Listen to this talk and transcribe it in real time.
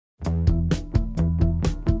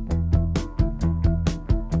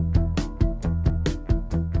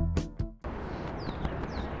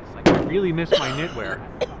really miss my knitwear.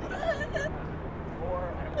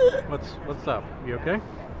 What's up? You okay?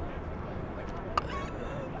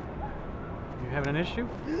 You having an issue?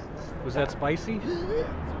 Was that spicy?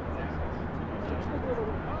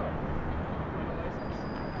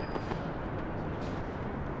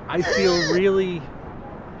 I feel really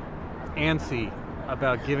antsy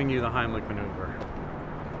about giving you the Heimlich maneuver.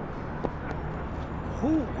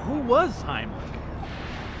 Who was Heimlich?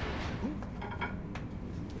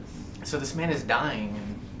 So this man is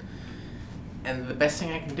dying, and the best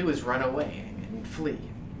thing I can do is run away and flee.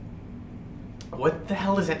 What the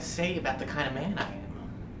hell does that say about the kind of man I am?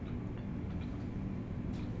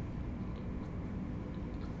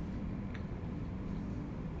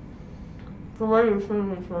 So why are you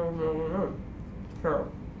saying this for me? Sure.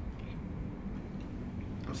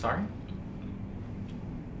 I'm sorry?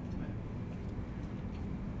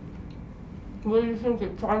 What do you think you're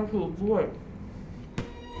trying to avoid?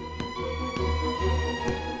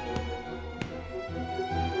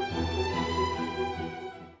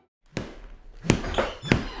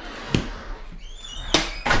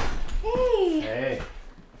 Hey.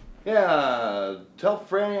 Yeah, tell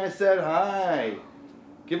Franny I said hi.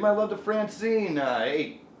 Give my love to Francine.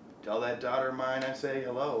 Hey, tell that daughter of mine I say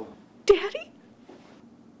hello. Daddy?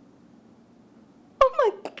 Oh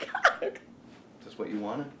my God. Is this what you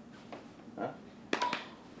wanted? Huh?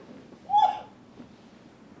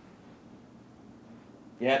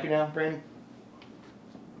 You happy now, Franny?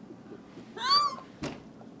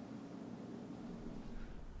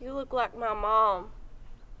 You look like my mom.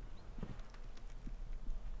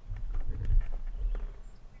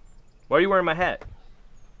 Why are you wearing my hat?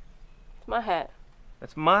 It's my hat.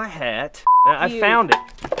 That's my hat. I found it.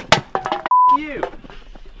 You.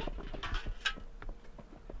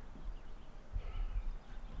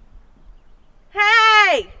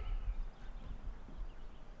 Hey!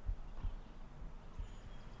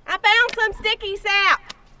 I found some sticky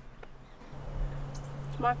sap.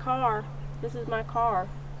 It's my car. This is my car.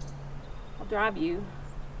 I'll drive you.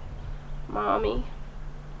 Mommy.